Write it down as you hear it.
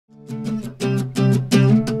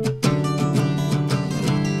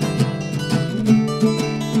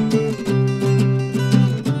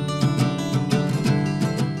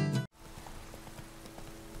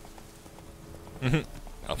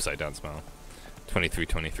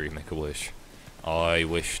2323, make a wish. I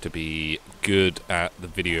wish to be good at the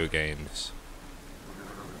video games.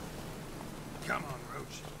 Come on,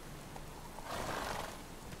 Roach.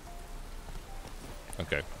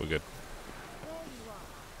 Okay, we're good.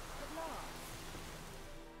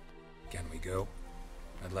 Can we go?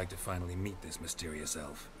 I'd like to finally meet this mysterious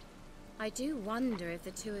elf. I do wonder if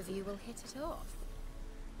the two of you will hit it off.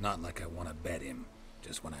 Not like I want to bet him.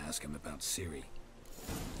 Just want to ask him about Ciri.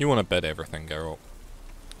 You want to bet everything, Geralt.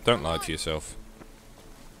 Don't lie to yourself.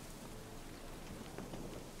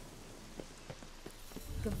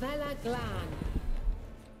 Gavella Glan.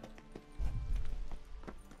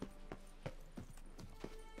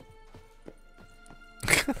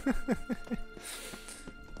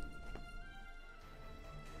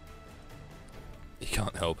 You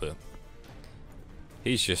can't help it.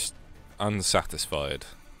 He's just unsatisfied.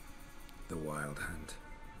 The Wild Hunt.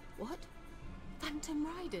 What? Phantom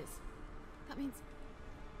Riders? That means...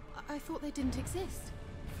 I thought they didn't exist.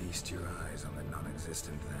 Feast your eyes on the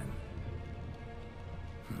non-existent then.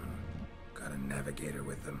 Got a navigator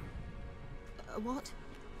with them. What?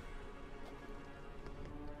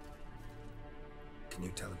 Can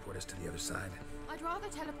you teleport us to the other side? I'd rather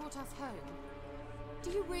teleport us home. Do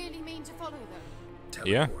you really mean to follow them? Teleport.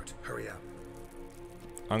 Yeah. Hurry up.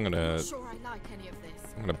 I'm I'm not sure I like any of this.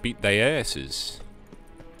 I'm gonna beat their asses.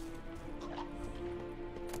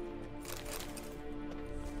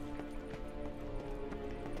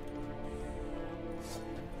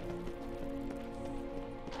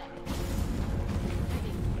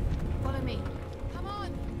 Follow me. Come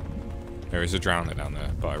on. There is a drowner down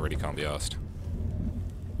there, but I really can't be asked.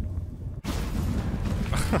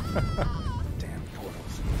 Damn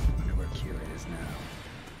portals. Wonder where Kira is now.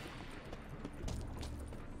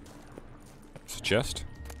 It's a chest.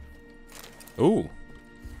 Ooh.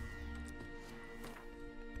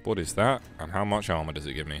 What is that? And how much armor does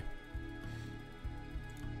it give me?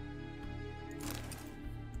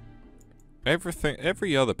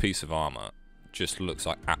 Every other piece of armor just looks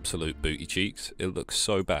like absolute booty cheeks. It looks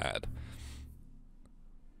so bad.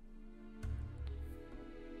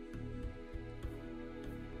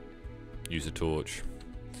 Use a torch.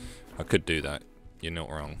 I could do that. You're not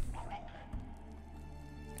wrong.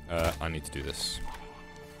 I need to do this.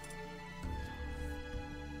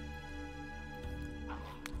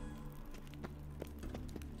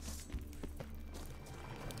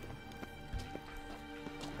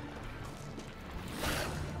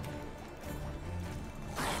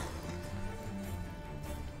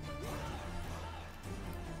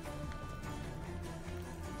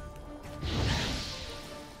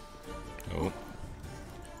 Oh.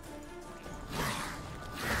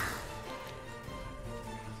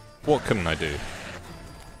 What couldn't I do?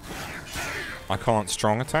 I can't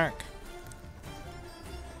strong attack?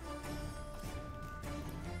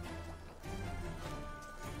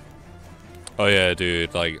 Oh yeah,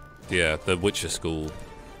 dude, like, yeah, the Witcher school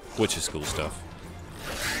stuff.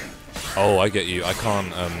 Oh, I get you. I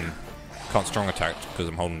can't strong attack because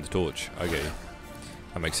I'm holding the torch. I get you.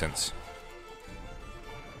 That makes sense.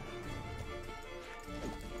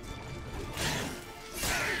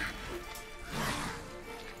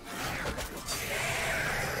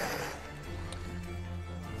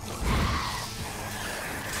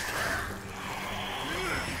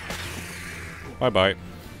 Bye-bye.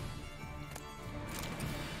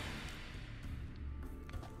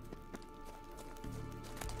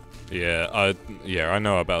 Yeah, I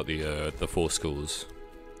know about the 4 schools.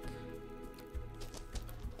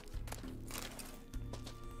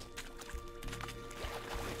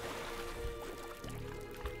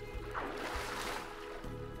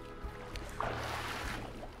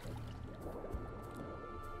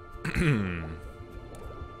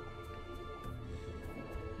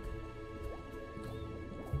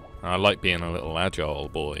 I like being a little agile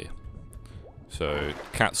boy. So,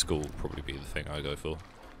 cat school would probably be the thing I go for.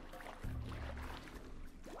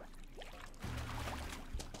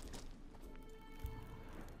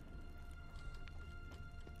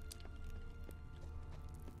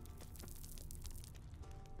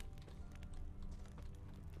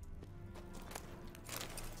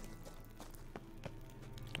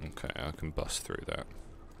 Okay, I can bust through that.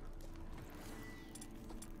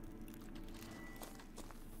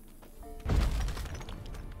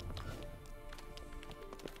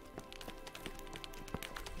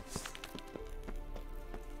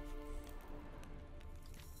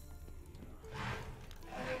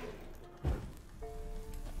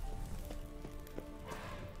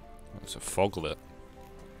 It's a foglet.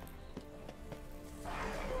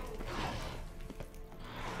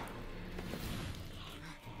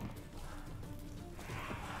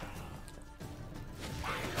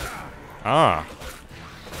 Ah!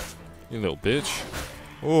 You little bitch.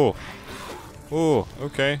 Oh. Oh,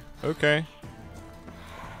 okay. Okay.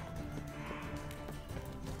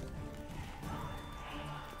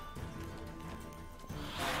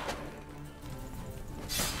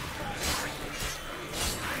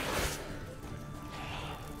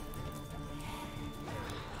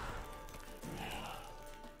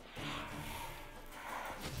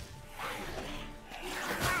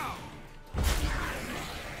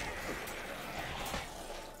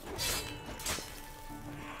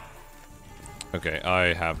 Okay,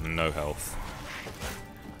 I have no health.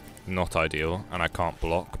 Not ideal, and I can't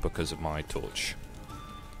block because of my torch.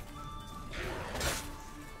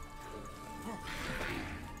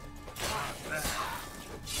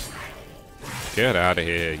 Get out of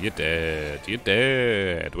here, you're dead, you're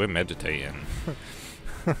dead. We're meditating.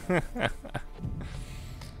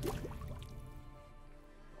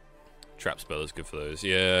 Trap spell is good for those.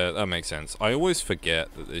 Yeah, that makes sense. I always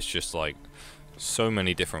forget that there's just like so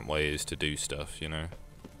many different ways to do stuff, you know?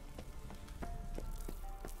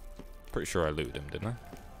 Pretty sure I looted him, didn't I?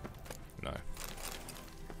 No.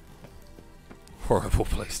 Horrible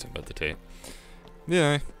place to meditate.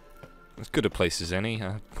 Yeah, as good a place as any,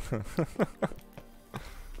 huh?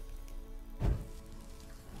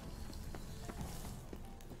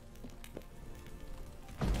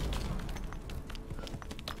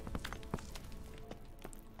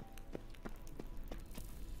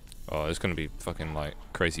 Oh, there's gonna be fucking like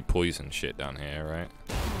crazy poison shit down here, right?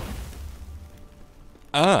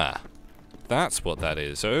 Ah! That's what that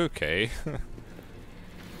is, okay.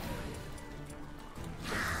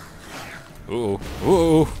 Ooh,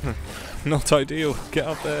 ooh! Not ideal, get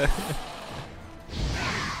up there!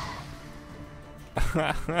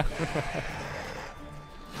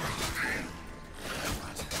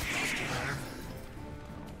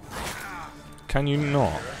 Can you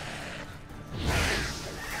not?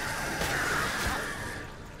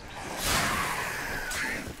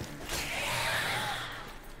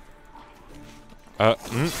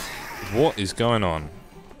 What is going on?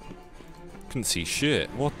 Couldn't see shit.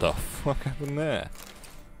 What the fuck happened there?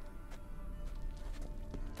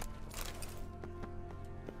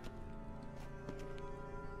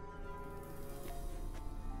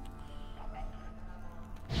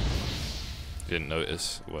 Didn't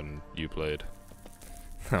notice when you played.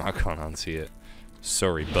 I can't unsee it.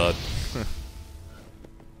 Sorry, bud.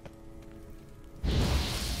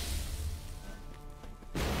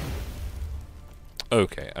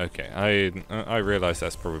 Okay, okay. I realise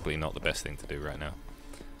that's probably not the best thing to do right now.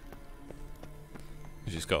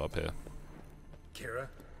 We just got up here. Kira?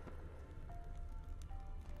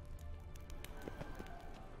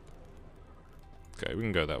 Okay, we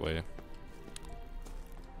can go that way.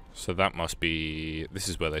 So that must be... This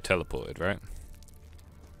is where they teleported, right?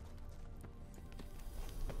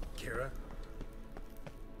 Kira?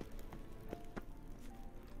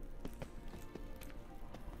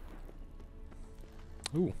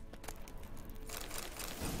 Ooh.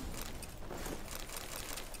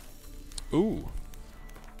 Ooh.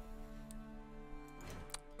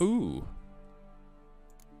 Ooh.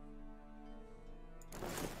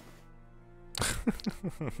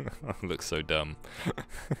 Looks so dumb.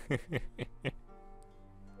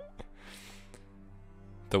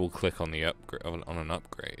 Double click on the upgrade on an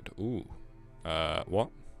upgrade. Ooh. What?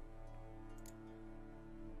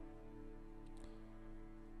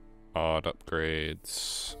 Odd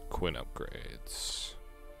upgrades, Quinn upgrades.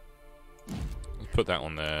 Let's put that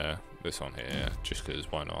on there, this on here, just because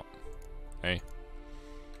why not? Hey.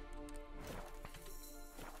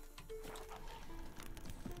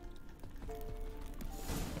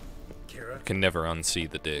 Kira? Can never unsee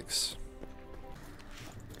the dicks.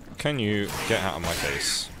 Can you get out of my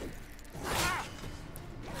face?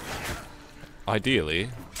 Ideally,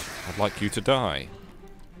 I'd like you to die.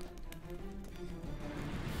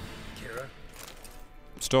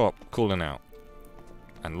 Stop calling out.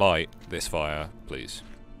 And light this fire, please.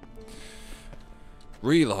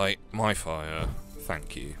 Relight my fire.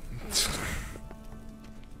 Thank you.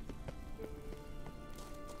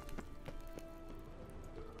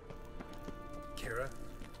 Kira?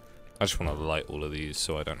 I just want to light all of these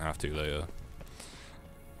so I don't have to later.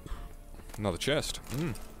 Another chest.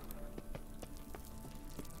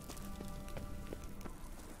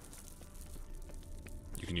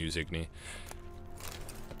 You can use Igni.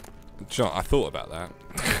 John, I thought about that.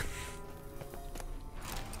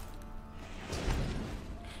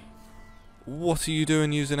 What are you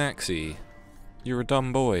doing using Axie? You're a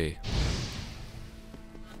dumb boy.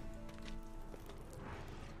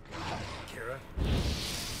 Kira?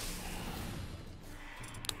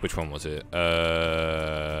 Which one was it?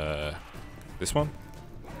 This one?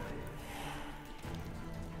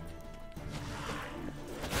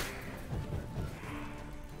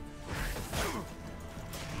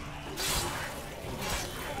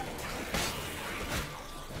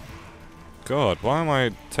 God, why am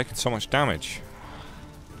I taking so much damage?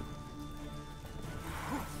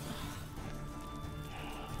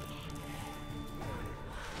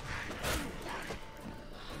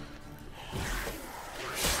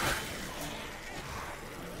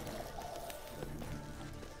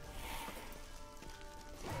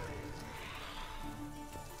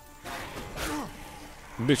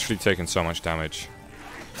 Literally taking so much damage.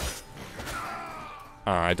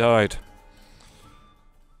 Ah, I died.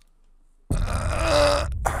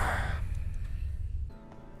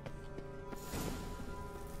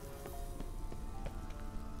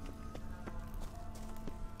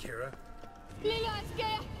 Kira?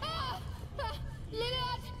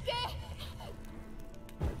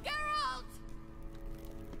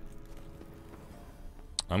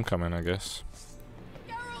 I'm coming, I guess.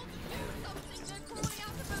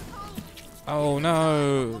 Oh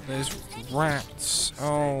no, there's rats.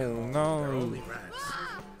 Oh no.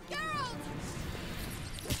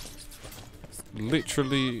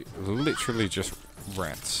 Literally just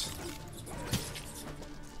rats.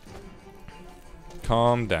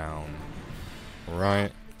 Calm down.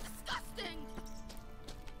 Right.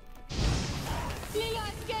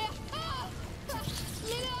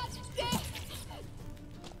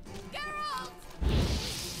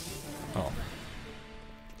 Oh.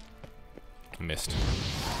 Missed.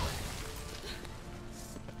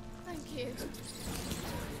 Thank you.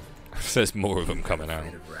 There's more of them coming out.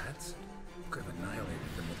 Afraid of rats? Could have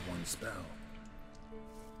annihilated them with one spell.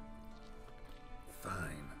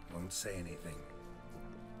 Fine, won't say anything.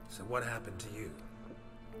 So what happened to you?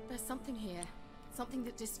 There's something here. Something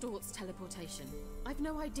that distorts teleportation. I've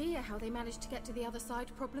no idea how they managed to get to the other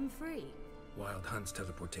side problem-free. Wild Hunt's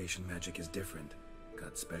teleportation magic is different.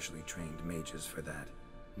 Got specially trained mages for that.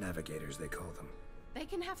 Navigators, they call them. They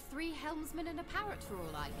can have 3 helmsmen and a parrot for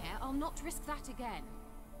all I care. I'll not risk that again.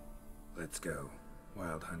 Let's go.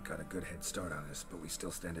 Wild Hunt got a good head start on us, but we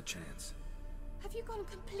still stand a chance. Have you gone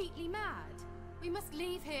completely mad? We must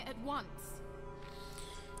leave here at once.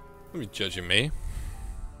 What are you judging me?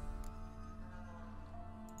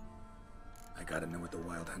 I gotta know what the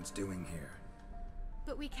Wild Hunt's doing here.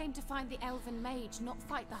 But we came to find the elven mage, not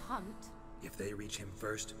fight the hunt. If they reach him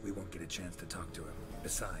first, we won't get a chance to talk to him.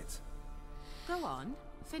 Besides... Go on,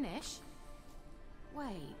 finish.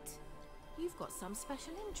 Wait, you've got some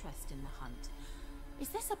special interest in the hunt. Is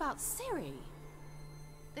this about Ciri?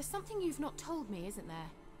 There's something you've not told me, isn't there?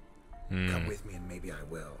 Come with me and maybe I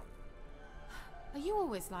will. Are you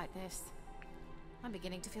always like this? I'm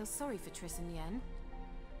beginning to feel sorry for Triss and Yen.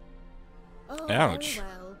 Oh, Ouch. very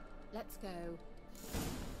well. Let's go.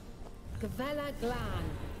 Gavella Glan.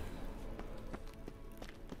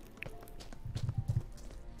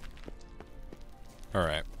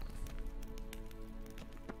 Alright.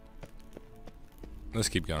 Let's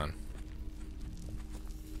keep going.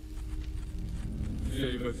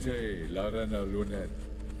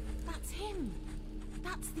 That's him.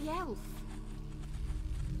 That's the elf.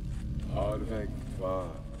 What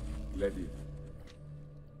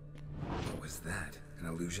was that? An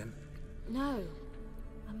illusion? No,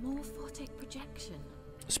 a morphotic projection.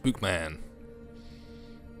 Spookman.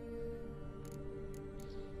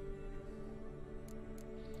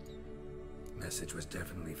 Message was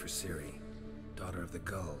definitely for Ciri, daughter of the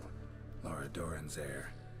Gull, Lara Doran's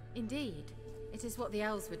heir. Indeed, it is what the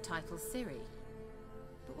elves would title Ciri.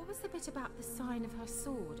 But what was the bit about the sign of her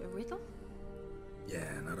sword? A riddle?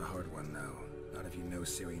 Yeah, not a hard one though. Not if you know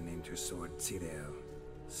Ciri named her sword Cireo,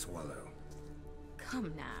 swallow.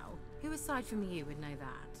 Come now, who aside from you would know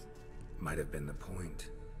that? Might have been the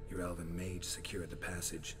point. Your elven mage secured the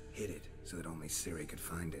passage, hid it, so that only Ciri could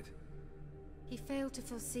find it. He failed to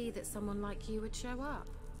foresee that someone like you would show up.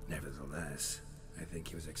 Nevertheless, I think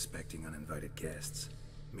he was expecting uninvited guests.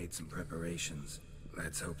 Made some preparations.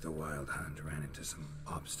 Let's hope the Wild Hunt ran into some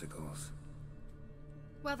obstacles.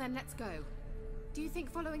 Well then, let's go. Do you think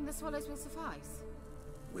following the swallows will suffice?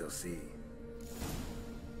 We'll see.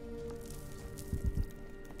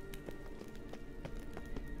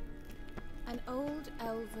 An old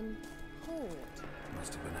elven port.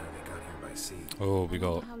 Must have been how they got here by sea. Oh, we I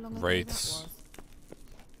got wonder how long ago that wraiths. was.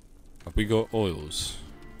 Have we got oils?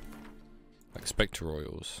 Like Spectre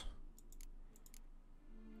oils.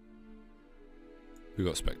 We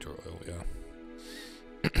got Spectre oil, yeah.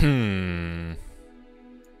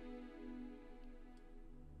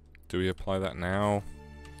 Do we apply that now?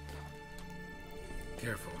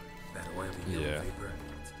 Careful, that oily yellow Yeah. vapor.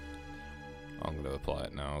 I'm going to apply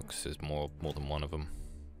it now because there's more than one of them.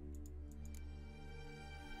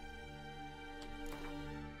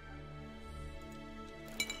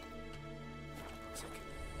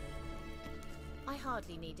 I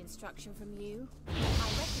hardly need instruction from you. I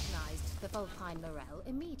recognized the Vulpine Morel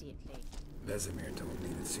immediately. Vesemir told me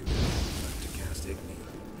that soon enough to cast Igni.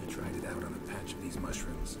 He tried it out on a patch of these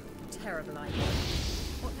mushrooms. Terrible idea.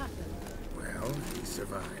 What happened? Well, he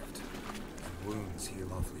survived. And wounds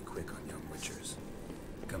heal awfully quick on young witchers.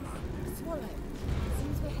 Come on. Swallow.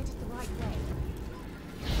 Seems we're headed the right way.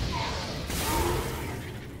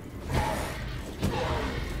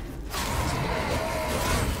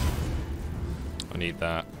 I need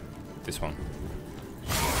that. This one.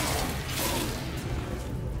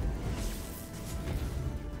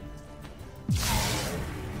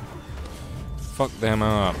 Fuck them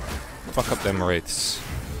up. Fuck up them wraiths.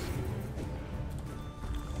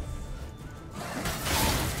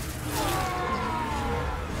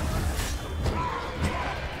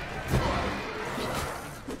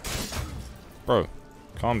 Bro,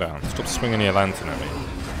 calm down. Stop swinging your lantern at me.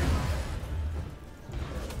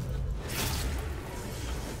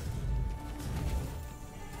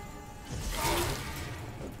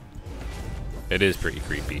 It is pretty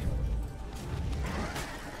creepy.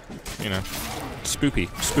 You know, spoopy.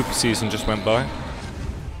 Spooky season just went by.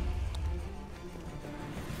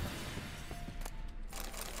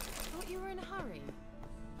 Thought you were in a hurry.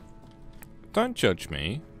 Don't judge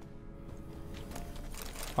me.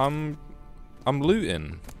 I'm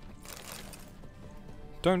looting.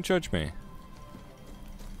 Don't judge me.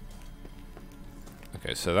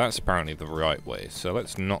 Okay, so that's apparently the right way. So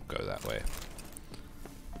let's not go that way.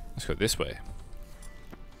 Let's go this way.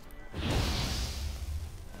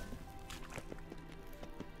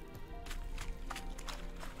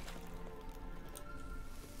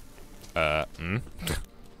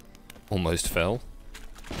 Almost fell.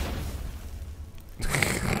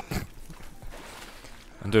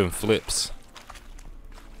 I'm doing flips.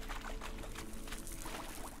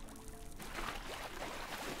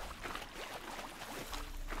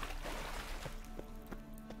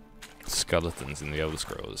 Skeletons in the Elder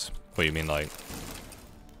Scrolls. What do you mean, like,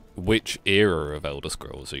 which era of Elder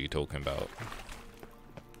Scrolls are you talking about?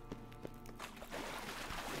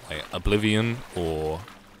 Like Oblivion or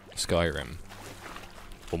Skyrim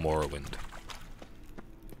or Morrowind?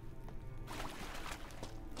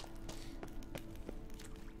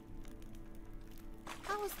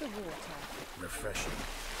 How was the water? Refreshing.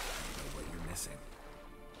 I know what you're missing.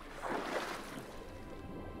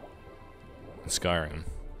 Skyrim.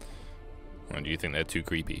 Or do you think they're too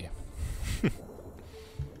creepy?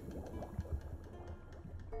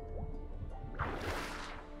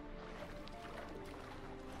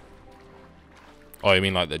 Oh, you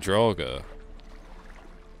mean like the Draugr?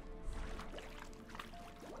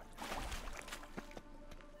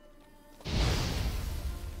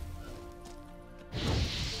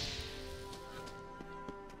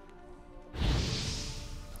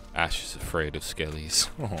 Ash is afraid of skellies.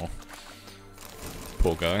 Oh,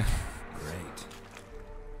 poor guy. Great.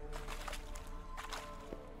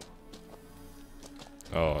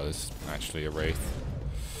 Oh, there's actually a wraith.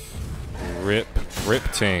 Rip,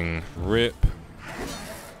 rip-ting, rip.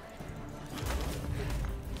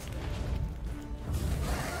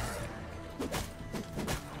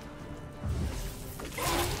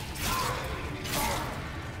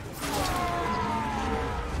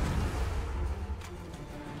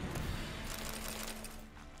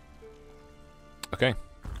 Okay.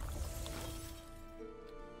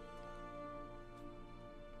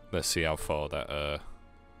 Let's see how far that,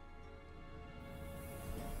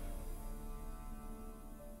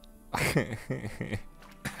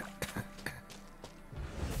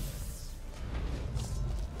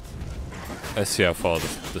 Let's see how far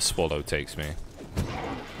the swallow takes me.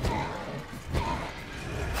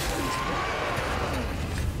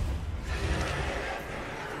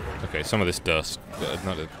 Okay, some of this dust,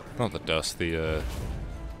 not the dust, the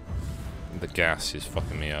gas is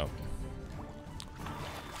fucking me up.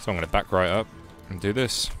 So I'm gonna back right up and do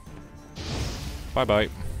this. Bye bye.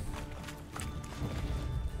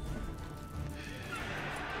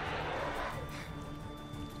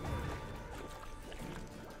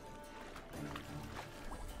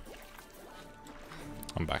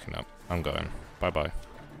 I'm backing up. I'm going. Bye bye.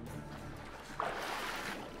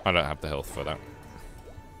 I don't have the health for that.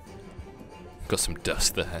 Got some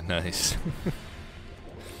dust there, nice.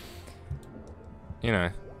 You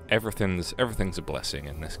know, everything's a blessing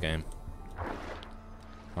in this game,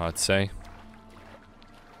 I'd say.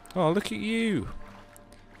 Oh, look at you!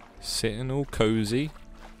 Sitting all cozy.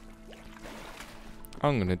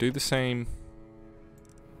 I'm gonna do the same.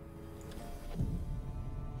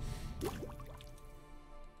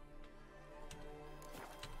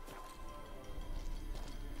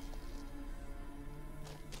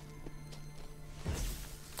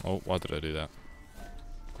 Oh, why did I do that?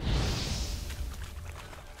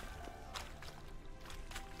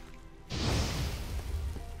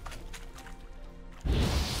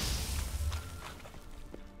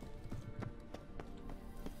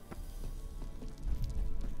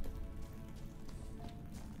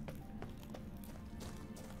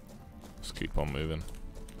 Let's keep on moving.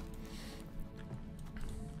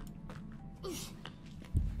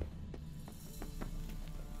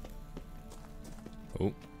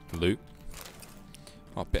 Oh, loot.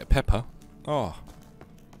 Oh, a bit of pepper. Oh.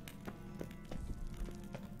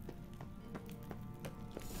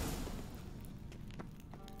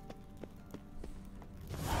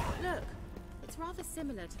 Look, it's rather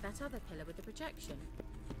similar to that other pillar with the projection.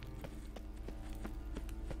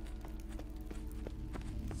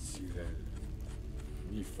 Cyril,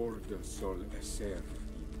 ni for de sol esser.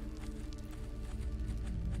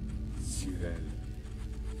 Cyril,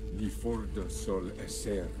 ni for de sol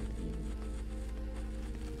esser.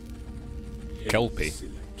 Kelpie.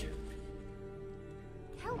 Kelpie?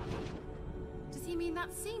 Does he mean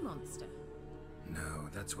that sea monster? No,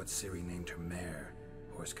 that's what Ciri named her mare.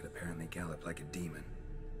 Horse could apparently gallop like a demon.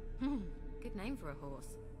 Good name for a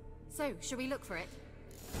horse. So, shall we look for it?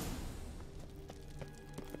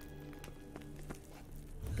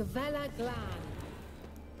 Gavella Glan.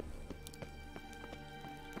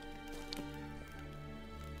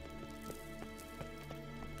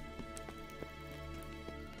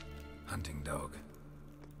 Hunting dog.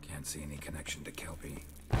 Can't see any connection to Kelpie.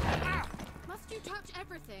 Must you touch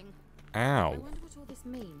everything? Ow. I wonder what all this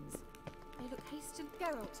means. They look hasty.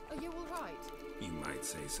 Geralt, are you alright? You might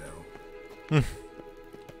say so.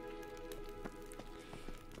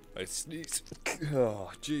 I sneeze.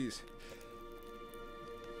 Oh, jeez.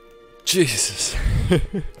 Jesus.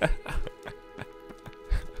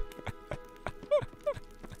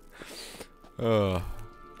 Oh.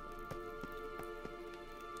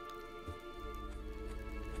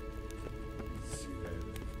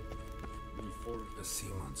 The sea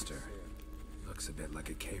monster. Looks a bit like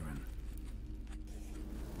a Karen.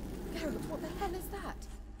 Geralt, what the hell is that?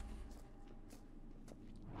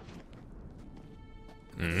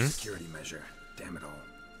 Security measure. Damn it all.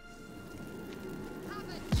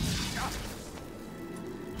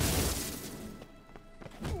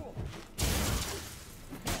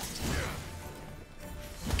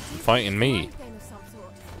 Fighting me. Mind game of some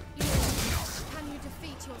sort. You know, can you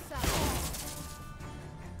defeat yourself?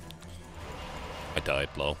 I died,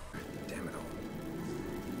 lol. Damn it all.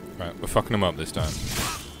 Right, we're fucking him up this time.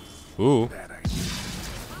 Ooh. Bad idea.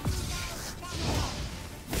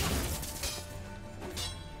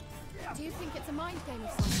 Do you think it's a mind game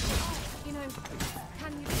of some sort? You know,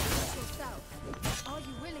 can you defeat yourself? Are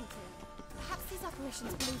you willing to? Perhaps these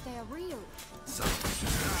apparitions believe they are real. Some just know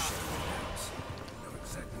shaking hands. Know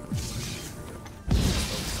exactly what you want to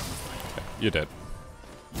do. You're dead.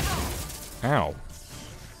 Ow.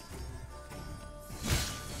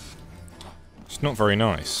 It's not very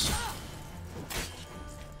nice.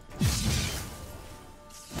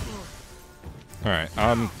 Alright,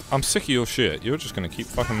 I'm sick of your shit. You're just gonna keep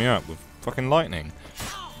fucking me up with fucking lightning.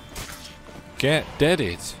 Get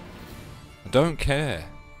deaded. I don't care.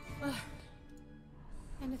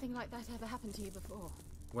 Anything like that ever happened to you before?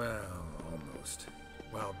 Well, almost.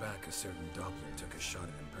 A while back, a certain Doppler took a shot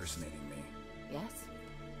at impersonating me. Yes.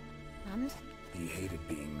 And? He hated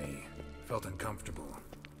being me. Felt uncomfortable.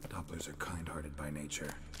 Dopplers are kind-hearted by nature.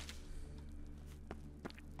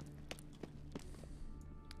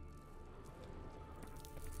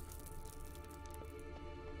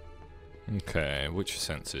 Okay, which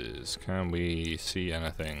senses? Can we see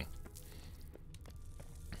anything?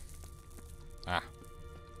 Ah.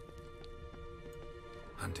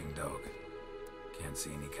 Hunting dog. Can't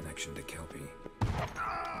see any connection to Kelpie.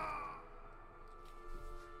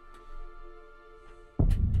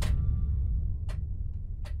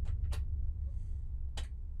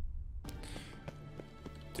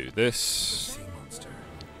 Do The this. sea monster.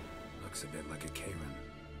 Looks a bit like a Karen.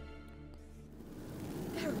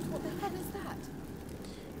 Geralt, what the hell is that?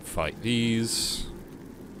 Fight these.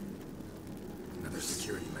 Another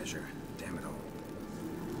security measure. Damn it all.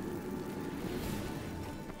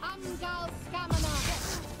 Angal Scamina.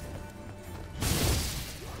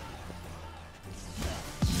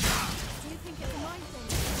 Do you think it's a mind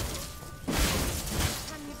game?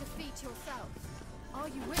 Can you defeat yourself? Are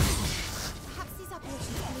you willing? Perhaps these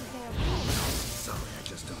apparitions believe they are real. Sorry, I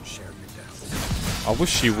just don't share your doubts. I wish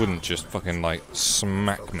she wouldn't just fucking like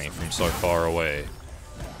smack me from so far away.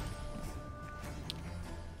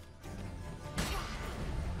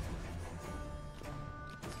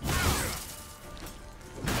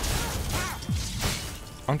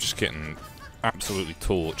 I'm just getting absolutely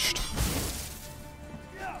torched.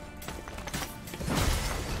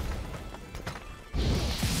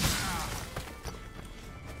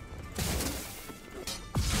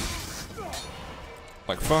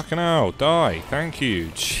 Like fucking hell, die, thank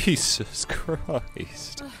you, Jesus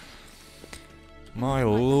Christ. My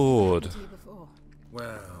lord.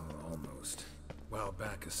 Well, almost. A while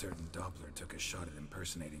back, a certain Doppler took a shot at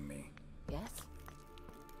impersonating me. Yes?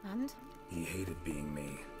 And? He hated being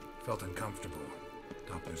me. Felt uncomfortable.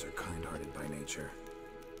 Dopplers are kind-hearted by nature.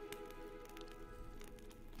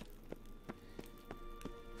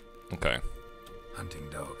 Okay. Hunting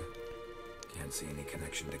dog. Can't see any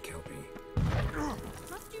connection to Kelpie.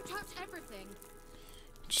 Must you touch everything?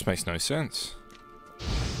 Just makes no sense.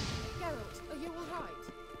 Geralt, are you alright?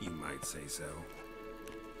 You might say so.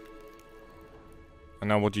 And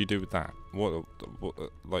now what do you do with that?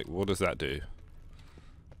 What does that do?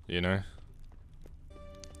 You know?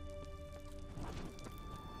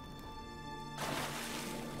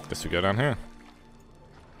 Guess we go down here.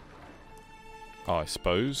 I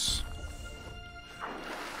suppose.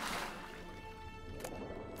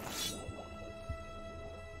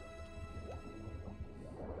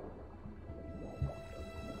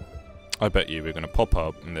 I bet you we're going to pop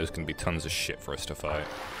up and there's going to be tons of shit for us to fight.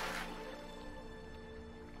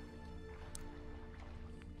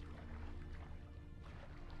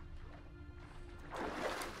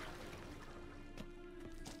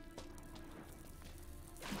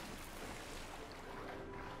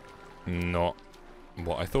 Not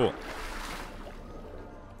what I thought.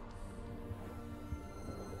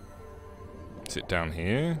 Is it down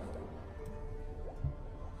here?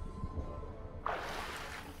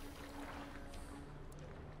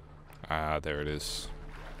 Ah, there it is.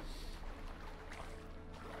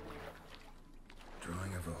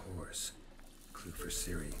 Drawing of a horse. Clue for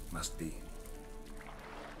Ciri. Must be.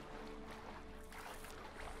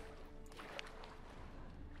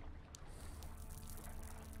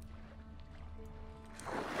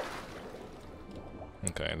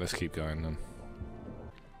 Okay, let's keep going then.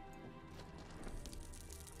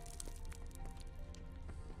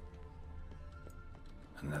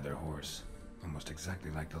 Another horse. Almost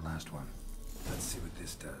exactly like the last one. Let's see what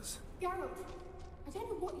this does. Geralt, I don't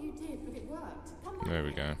know what you did, but it worked. Come back. There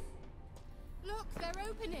we go. Look, they're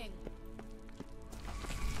opening.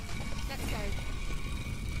 Let's go.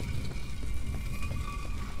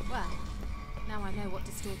 Well, now I know what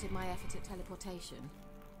distorted my effort at teleportation.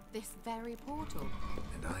 This very portal.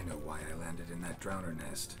 And I know why I landed in that drowner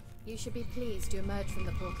nest. You should be pleased to emerge from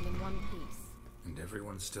the portal in one piece. And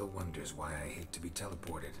everyone still wonders why I hate to be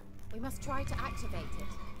teleported. We must try to activate it.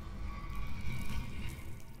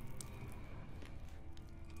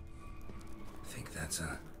 I think that's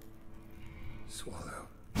a swallow.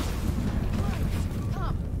 Right,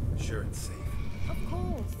 come. Sure it's safe. Of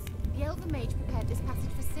course. The Elven Mage prepared this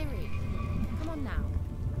passage for Ciri. Come on now.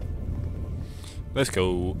 Let's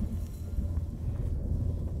go.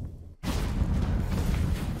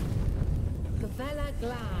 Gavella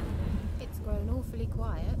Glan. It's grown awfully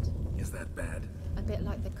quiet. Is that bad? A bit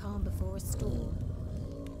like the calm before a storm.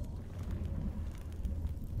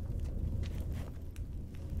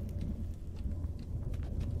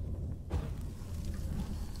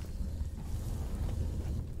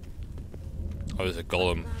 Oh, there's a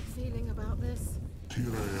golem. Bad feeling about this.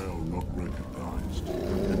 Tyrael not recognized.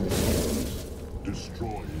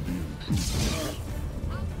 Destroy the intruders.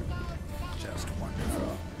 Just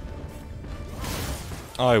wonderful.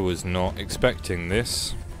 I was not expecting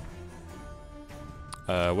this.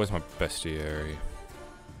 Where's my bestiary?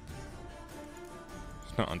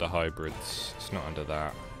 It's not under hybrids. It's not under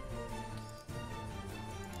that.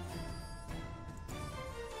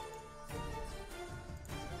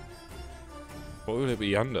 What would it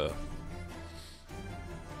be under?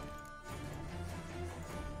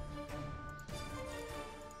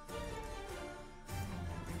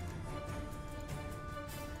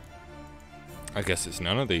 I guess it's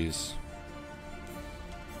none of these.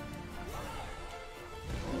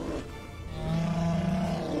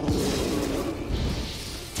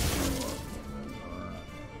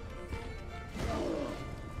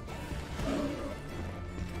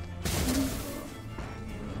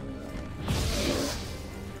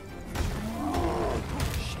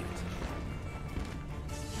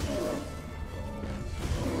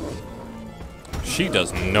 She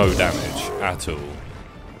does no damage at all.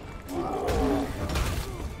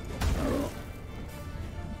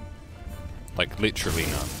 Like, literally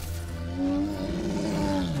none.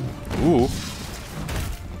 Ooh.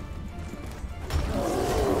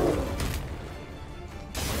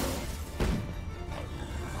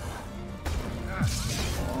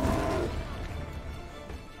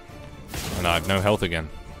 And I have no health again.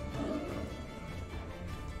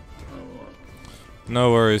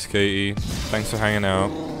 No worries, Katie. Thanks for hanging out.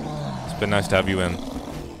 It's been nice to have you in.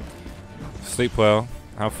 Sleep well.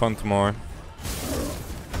 Have fun tomorrow.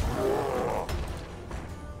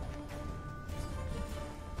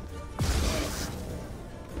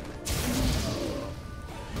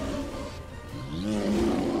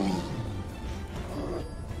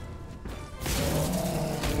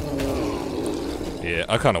 Yeah,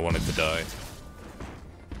 I kind of wanted to die.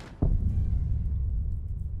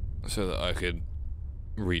 So that I could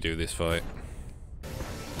redo this fight.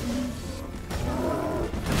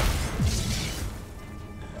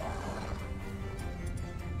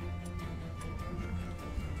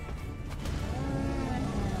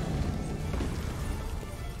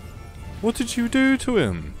 What did you do to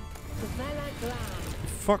him? You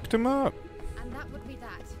fucked him up. And that would be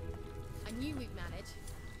that. I knew we'd manage.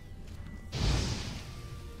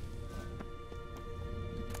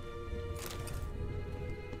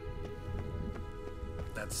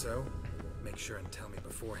 That's so? Make sure and tell me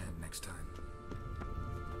beforehand next time.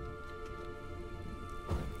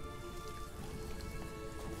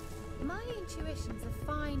 My intuition's a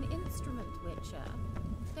fine instrument, Witcher.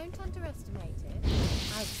 Don't underestimate it.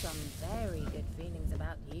 I've some very good feelings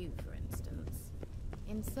about you, for instance.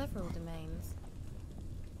 In several domains.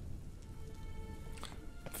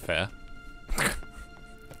 Fair.